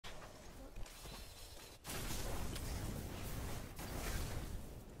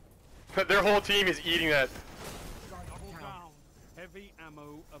Their whole team is eating that. Double down. Heavy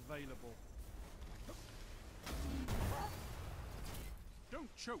ammo available.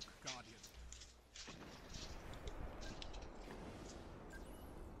 Don't choke, Guardian.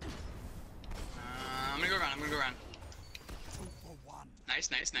 I'm gonna go around. I'm gonna go around. 2 for 1. Nice,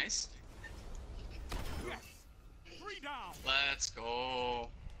 nice, nice. Yes. 3 down. Let's go.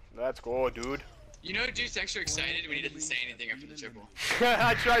 Let's go, dude. You know, dude's extra excited when he doesn't say anything after the triple.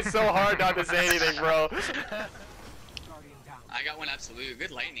 I tried so hard not to say anything, bro. I got one absolute.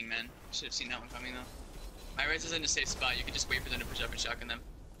 Good lightning, man. Should have seen that one coming, though. My res is in a safe spot. You can just wait for them to push up and shotgun them.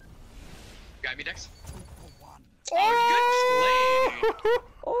 Got me, Dex? 2 for 1. Oh, good play!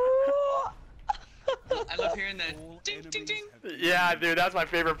 Oh! I love hearing that ding, ding, ding. Yeah, dude, that's my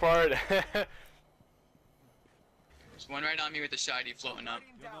favorite part. There's one right on me with the shiny floating up.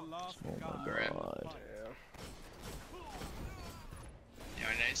 You're the last Oh my guy. god. Yeah,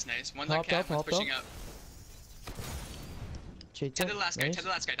 nice, nice. One's on Hopped cap, up, one's hopped pushing up. up. Cheat Tend to the last guy, nice. tend to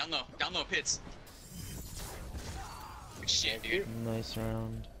the last guy. Down low, pits. Good shit, dude. Nice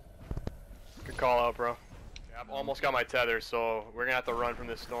round. Good call out, bro. Yeah, I've almost got my tether, so we're gonna have to run from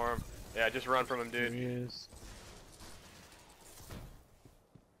this storm. Yeah, just run from him, There dude. he is.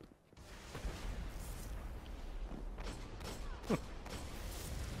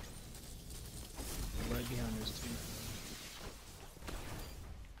 Right behind us too.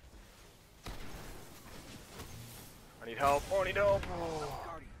 I need help. Oh, I need help. Oh.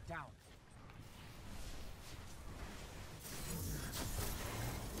 Guardian down.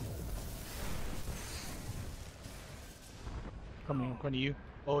 Coming in front of you.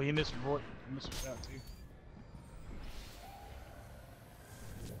 Oh, he missed a void. He missed a shot too.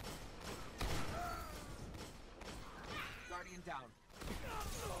 Guardian down.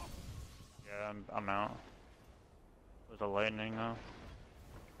 Yeah, I'm out. There's a lightning though.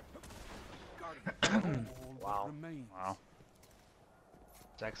 Guardian. Wow. Remains. Wow.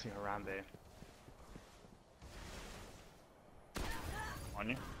 It's actually around there. On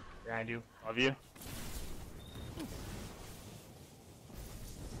you? Yeah, I do. Love you?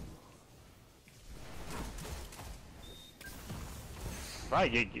 Right,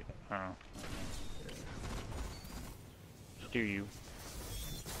 you. Oh. Do you?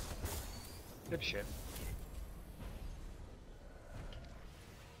 Good shit.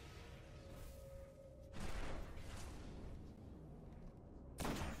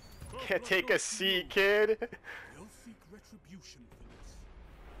 Can't take a seat, kid. You'll seek retribution for this.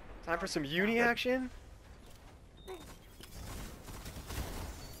 Time for some uni action?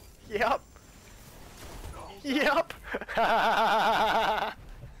 Yep. Yep. Oh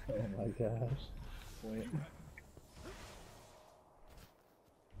my gosh. Wait.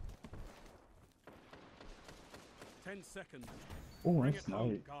 Ten seconds. Oh, Bring that's it home,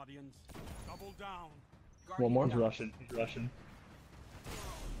 nice. Guardians. Double down. One more. He's Guardian rushing. He's rushing.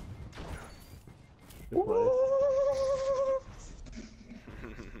 Good play.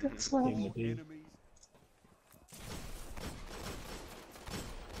 down. Game the D. Enemies.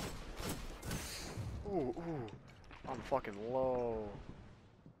 Ooh, ooh. I'm fucking low.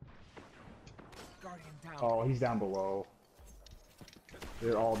 Guardian down. Oh, he's down below.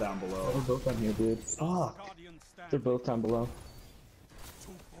 They're all down below. They're both on here, dude. Fuck. Guardian stand. They're both down below.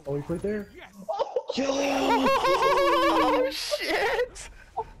 2 for Oh, he's right there. Yes. Oh, shit!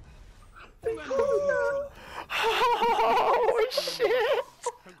 Oh, shit!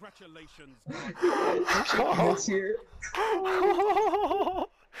 Congratulations. That's here.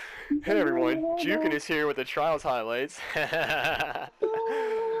 Hey everyone, Dukaness here with the Trials highlights.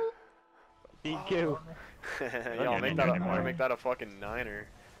 DQ. Yo, I'll make that a fucking niner.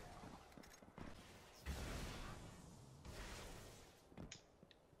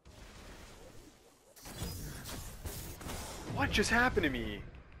 What just happened to me?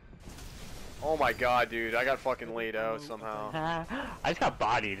 Oh my god, dude, I got fucking laid out somehow. I just got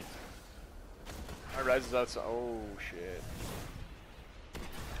bodied. My res is outside. Oh shit.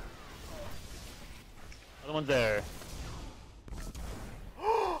 Other one's there.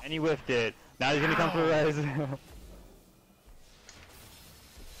 And he whiffed it. Now he's gonna come for res.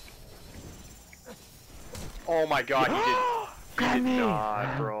 Oh my god, you did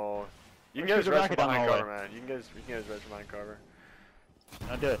not, bro. You can get his res from behind cover, man. You can get his res from behind cover.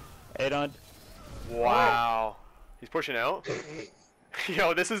 Don't do it. Hey, don't. Wow. He's pushing out.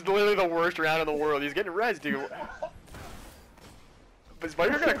 Yo, this is literally the worst round in the world. He's getting res, dude. Is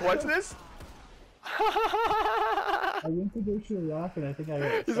Viper gonna clutch this? I went to go shoot a rock and I think I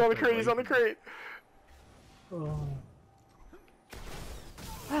got He's on the crate, he's on the crate. Oh.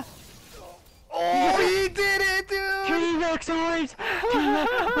 Oh, he did it, dude! T-Rex on guys!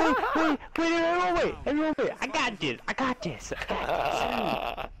 Wait, everyone wait! I got this! I got this!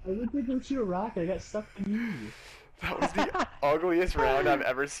 I went to go shoot a rocket. I got stuck in you. That was the ugliest round I've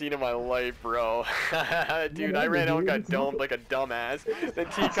ever seen in my life, bro. Dude, I ran out and got domed like a dumbass. Then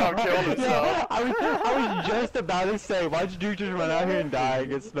T-Cow killed himself. Yeah, I was just about to say, why'd you just run out here and die and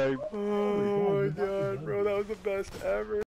get sniped? Oh my god, bro, that was the best ever.